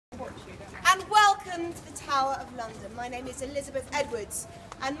and welcome to the Tower of London. My name is Elizabeth Edwards,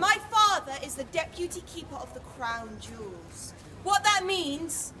 and my father is the Deputy Keeper of the Crown Jewels. What that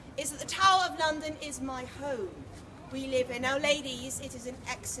means is that the Tower of London is my home. We live here. Now ladies, it is an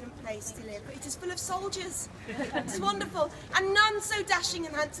excellent place to live. It is full of soldiers. It's wonderful. And none so dashing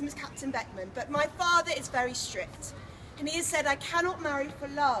and handsome as Captain Beckman. But my father is very strict. And he has said, I cannot marry for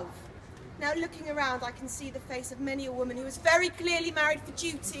love. Now looking around, I can see the face of many a woman who is very clearly married for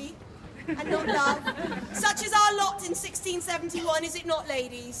duty and not love. Such is our lot in 1671, is it not,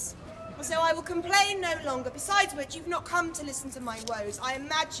 ladies? So I will complain no longer. Besides which, you've not come to listen to my woes. I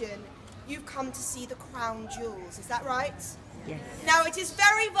imagine you've come to see the crown jewels, is that right? Yes. Now it is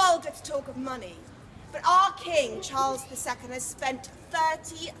very vulgar to talk of money, but our King, Charles II, has spent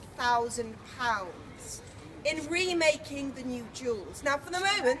 £30,000 in remaking the new jewels. Now for the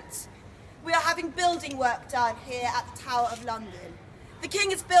moment, we are having building work done here at the Tower of London. The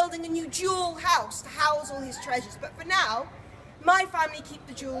King is building a new jewel house to house all his treasures, but for now, my family keep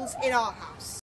the jewels in our house.